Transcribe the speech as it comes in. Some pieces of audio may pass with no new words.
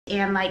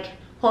and like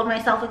hold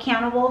myself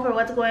accountable for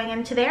what's going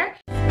into there.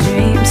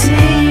 Dream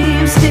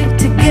team, stick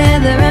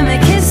together and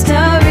make history.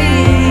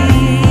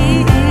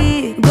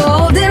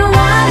 Golden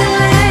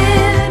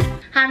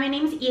Wonderland. Hi, my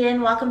name's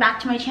Eden. Welcome back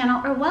to my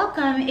channel, or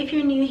welcome if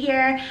you're new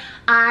here.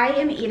 I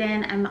am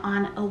Eden. I'm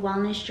on a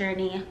wellness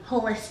journey,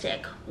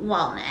 holistic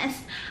wellness.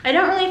 I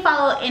don't really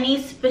follow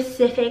any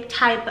specific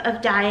type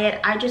of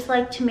diet. I just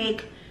like to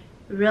make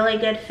really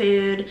good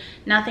food.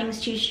 Nothing's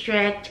too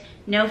strict.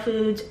 No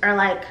foods are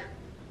like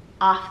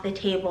off the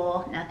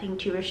table, nothing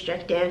too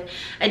restrictive.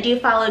 I do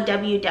follow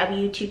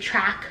WW to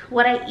track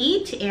what I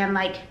eat and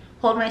like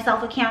hold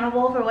myself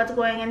accountable for what's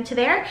going into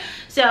there.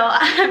 So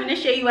I'm gonna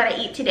show you what I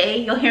eat today.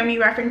 You'll hear me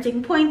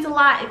referencing points a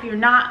lot if you're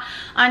not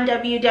on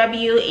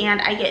WW,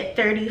 and I get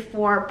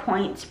 34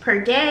 points per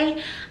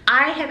day.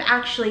 I have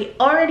actually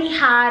already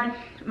had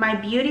my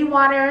beauty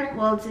water.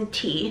 Well, it's a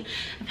tea.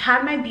 I've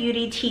had my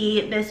beauty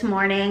tea this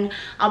morning.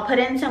 I'll put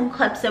in some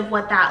clips of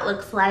what that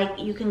looks like.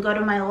 You can go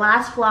to my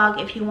last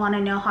vlog if you want to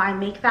know how I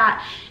make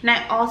that. And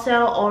I also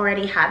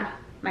already had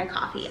my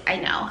coffee. I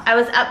know I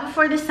was up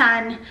before the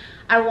sun.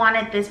 I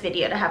wanted this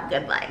video to have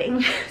good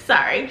lighting.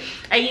 Sorry.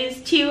 I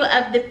used 2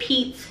 of the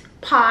Pete's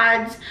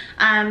pods.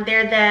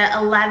 They're the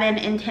 11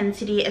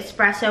 intensity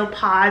espresso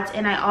pods,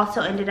 and I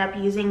also ended up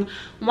using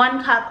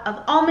 1 cup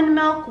of almond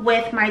milk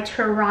with my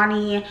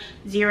Torani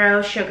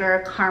zero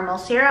sugar caramel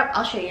syrup.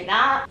 I'll show you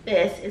that.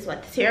 This is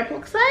what the syrup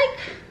looks like.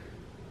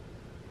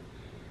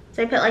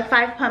 So I put like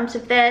 5 pumps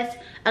of this,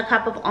 a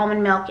cup of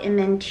almond milk, and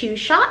then 2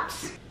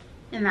 shots.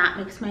 And that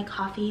makes my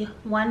coffee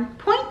 1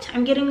 point.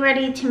 I'm getting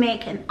ready to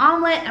make an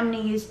omelet. I'm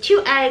gonna use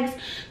 2 eggs,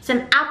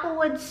 some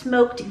Applewood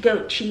smoked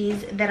goat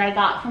cheese that I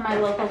got from my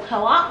local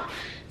co-op,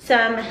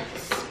 some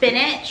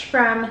spinach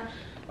from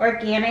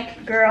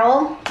Organic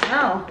Girl.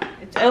 Oh,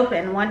 it's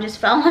open, one just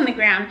fell on the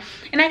ground.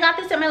 And I got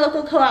this at my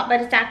local co-op,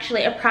 but it's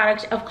actually a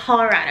product of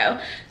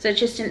Colorado. So it's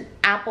just an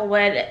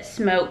Applewood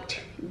smoked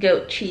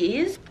goat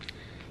cheese.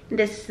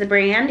 This is the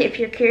brand. If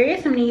you're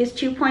curious, I'm gonna use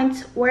 2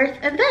 points worth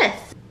of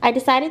this. I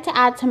decided to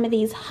add some of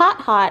these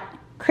hot,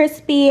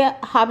 crispy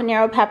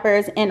habanero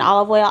peppers in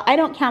olive oil. I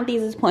don't count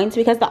these as points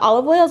because the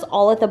olive oil is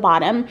all at the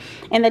bottom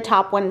and the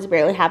top ones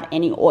barely have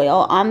any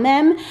oil on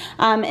them.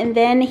 And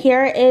then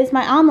here is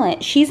my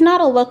omelet. She's not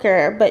a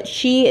looker, but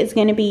she is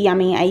gonna be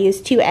yummy. I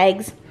used 2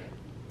 eggs.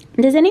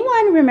 Does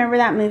anyone remember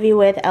that movie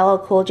with LL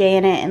Cool J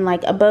in it, and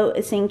like a boat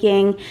is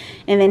sinking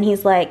and then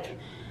he's like,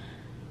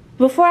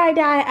 before I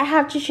die, I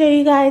have to show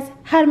you guys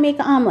how to make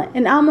an omelet.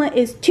 An omelet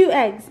is 2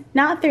 eggs,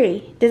 not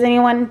 3. Does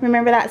anyone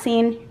remember that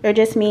scene, or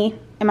just me?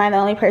 Am I the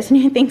only person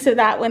who thinks of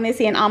that when they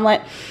see an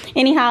omelet?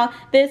 Anyhow,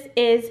 this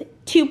is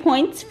 2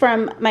 points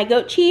from my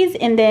goat cheese,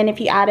 and then if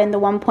you add in the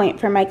 1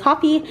 point for my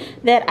coffee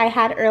that I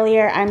had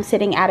earlier, I'm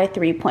sitting at a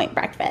 3-point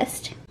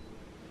breakfast.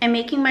 I'm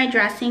making my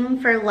dressing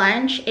for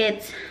lunch.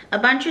 It's a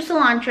bunch of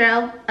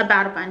cilantro,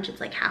 about a bunch, it's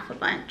like half a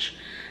bunch.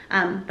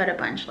 But a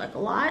bunch, like a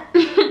lot.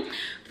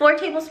 4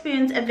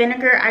 tablespoons of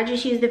vinegar. I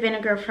just use the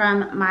vinegar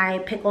from my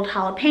pickled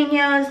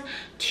jalapenos.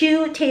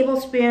 2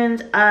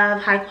 tablespoons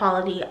of high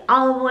quality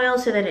olive oil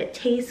so that it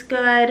tastes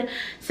good.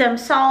 Some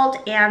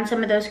salt and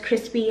some of those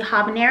crispy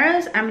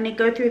habaneros. I'm gonna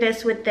go through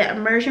this with the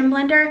immersion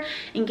blender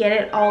and get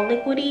it all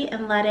liquidy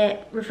and let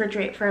it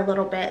refrigerate for a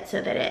little bit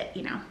so that it,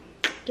 you know,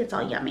 gets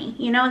all yummy.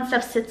 You know, when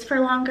stuff sits for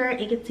longer,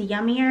 it gets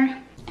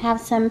yummier. I have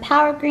some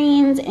power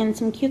greens and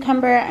some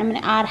cucumber. I'm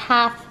gonna add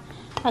half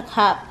a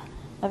cup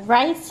of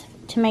rice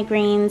to my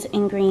greens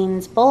and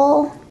greens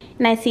bowl.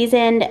 And I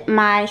seasoned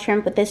my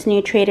shrimp with this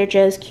new Trader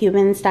Joe's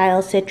Cuban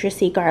style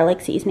citrusy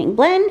garlic seasoning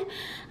blend.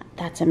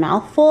 That's a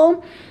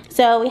mouthful.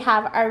 So we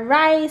have our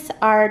rice,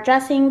 our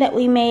dressing that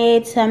we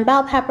made, some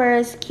bell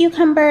peppers,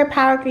 cucumber,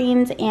 power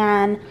greens,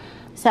 and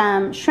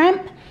some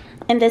shrimp.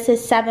 And this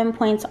is 7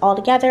 points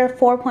altogether.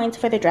 4 points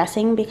for the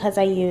dressing because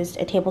I used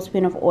a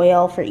tablespoon of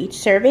oil for each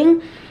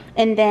serving.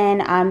 And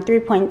then 3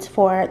 points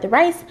for the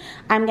rice.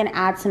 I'm gonna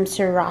add some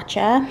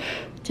sriracha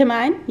to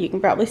mine. You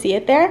can probably see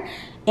it there.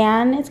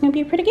 And it's gonna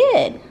be pretty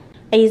good.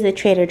 I use the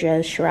Trader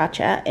Joe's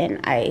sriracha and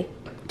I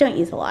don't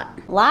use a lot.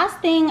 Last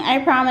thing, I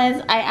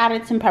promise, I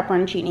added some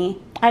pepperoncini.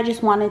 I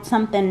just wanted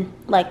something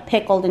like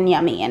pickled and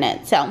yummy in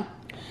it. So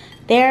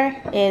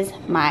there is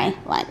my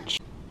lunch.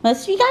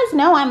 Most of you guys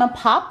know I'm a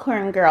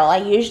popcorn girl. I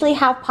usually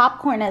have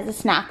popcorn as a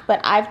snack, but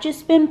I've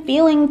just been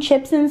feeling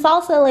chips and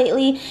salsa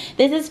lately.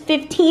 This is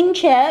 15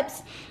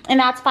 chips, and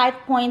that's 5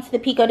 points. The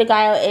pico de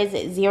gallo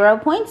is 0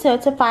 points, so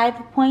it's a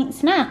 5-point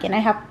snack, and I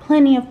have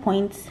plenty of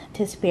points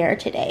to spare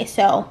today,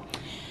 so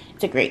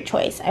it's a great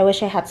choice. I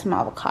wish I had some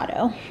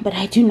avocado, but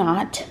I do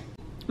not.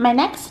 My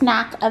next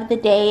snack of the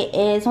day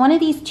is one of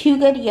these Too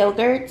Good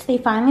yogurts. They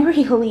finally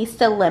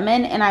released a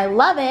lemon, and I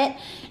love it.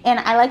 And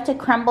I like to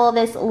crumble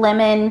this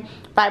lemon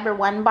Fiber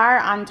One bar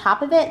on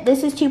top of it.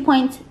 This is 2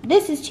 points.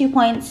 This is 2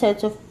 points. So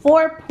it's a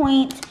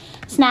 4-point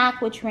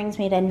snack, which brings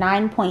me to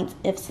 9 points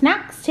of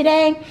snacks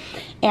today.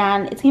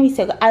 And it's gonna be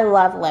so good. I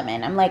love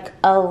lemon. I'm like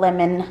a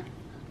lemon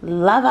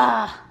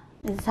lover.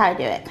 This is how I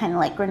do it, kind of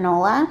like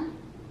granola.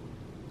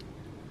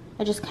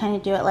 I just kind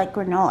of do it like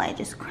granola. I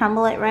just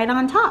crumble it right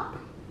on top.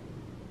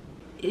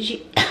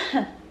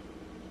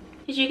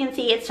 As you can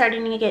see, it's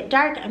starting to get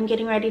dark. I'm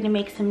getting ready to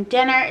make some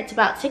dinner. It's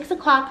about 6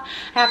 o'clock.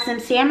 I have some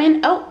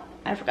salmon. Oh,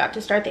 I forgot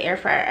to start the air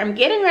fryer. I'm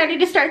getting ready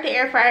to start the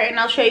air fryer, and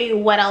I'll show you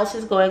what else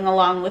is going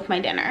along with my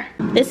dinner.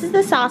 This is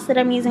the sauce that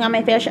I'm using on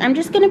my fish. I'm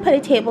just gonna put a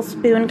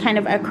tablespoon kind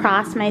of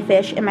across my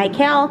fish and my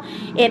kale.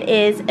 It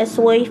is a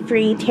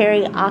soy-free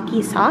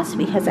teriyaki sauce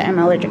because I'm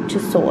allergic to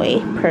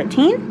soy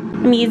protein.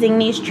 I'm using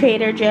these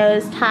Trader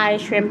Joe's Thai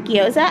shrimp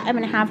gyoza. I'm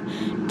gonna have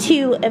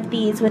 2 of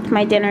these with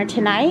my dinner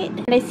tonight.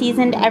 And I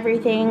seasoned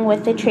everything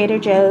with the Trader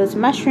Joe's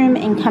Mushroom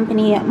and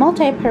Company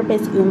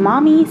Multi-Purpose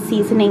Umami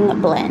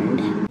Seasoning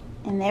Blend.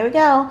 And there we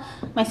go.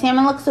 My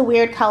salmon looks a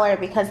weird color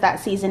because that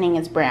seasoning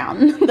is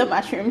brown, the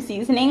mushroom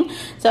seasoning.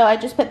 So I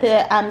just put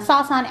the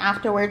sauce on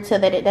afterwards so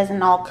that it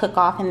doesn't all cook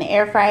off in the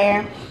air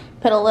fryer.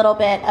 Put a little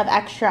bit of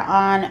extra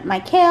on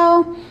my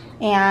kale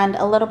and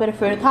a little bit of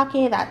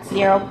furikake. That's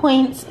 0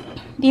 points.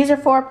 These are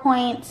 4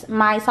 points.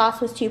 My sauce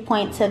was 2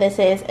 points, so this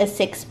is a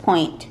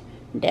 6-point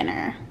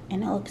dinner.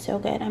 And it looks so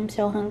good. I'm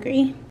so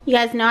hungry. You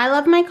guys know I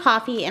love my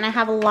coffee, and I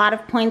have a lot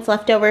of points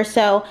left over,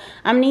 so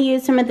I'm gonna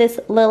use some of this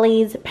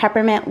Lily's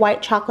Peppermint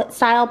White Chocolate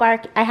Style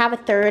Bark. I have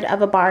 1/3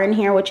 of a bar in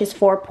here, which is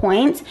 4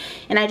 points,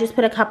 and I just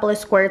put a couple of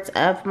squirts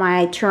of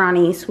my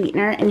Tirani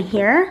sweetener in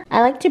here. I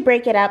like to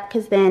break it up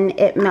because then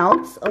it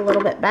melts a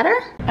little bit better.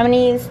 I'm gonna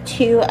use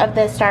 2 of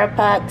the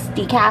Starbucks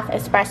decaf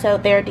espresso.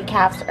 Their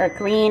decafs are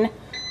green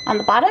on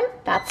the bottom.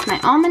 That's my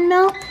almond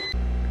milk.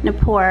 I'm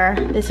gonna pour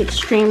this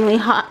extremely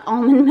hot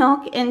almond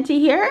milk into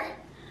here.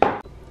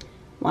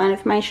 1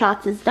 of my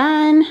shots is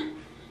done.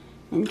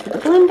 Into the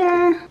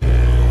blender.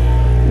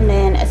 And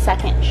then a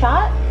 2nd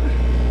shot.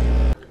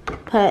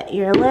 Put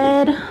your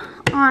lid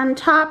on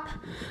top.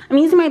 I'm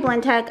using my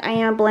Blendtec. I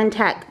am a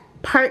Blendtec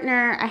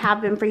partner. I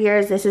have been for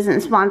years. This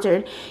isn't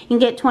sponsored. You can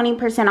get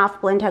 20%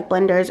 off Blendtec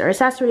blenders or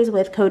accessories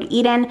with code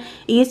EDEN.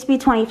 It used to be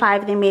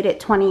 25. They made it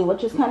 20,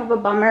 which is kind of a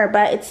bummer,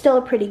 but it's still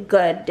a pretty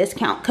good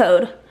discount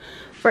code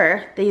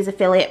for these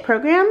affiliate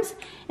programs.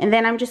 And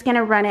then I'm just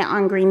gonna run it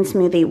on green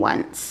smoothie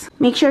once.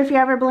 Make sure if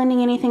you're ever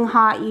blending anything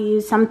hot, you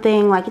use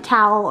something like a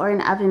towel or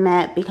an oven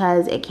mitt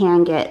because it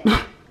can get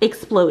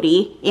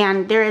explodey.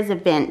 And there is a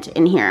vent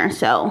in here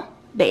so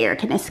the air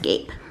can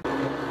escape.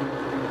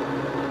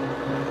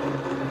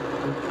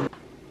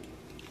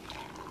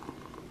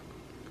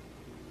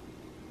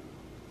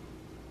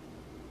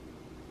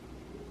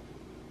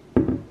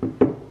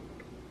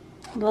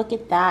 Look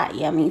at that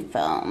yummy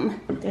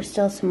foam. There's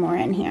still some more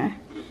in here.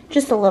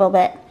 Just a little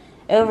bit.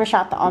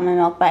 Overshot the almond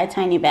milk by a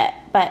tiny bit.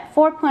 But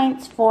 4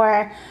 points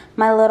for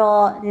my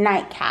little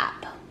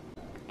nightcap.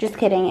 Just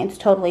kidding, it's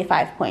totally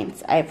 5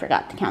 points. I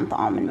forgot to count the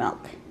almond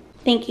milk.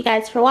 Thank you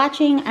guys for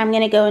watching. I'm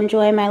gonna go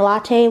enjoy my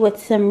latte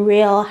with some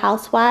Real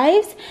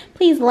Housewives.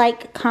 Please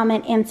like,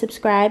 comment, and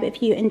subscribe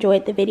if you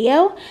enjoyed the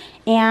video.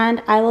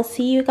 And I will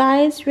see you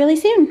guys really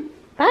soon.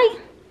 Bye.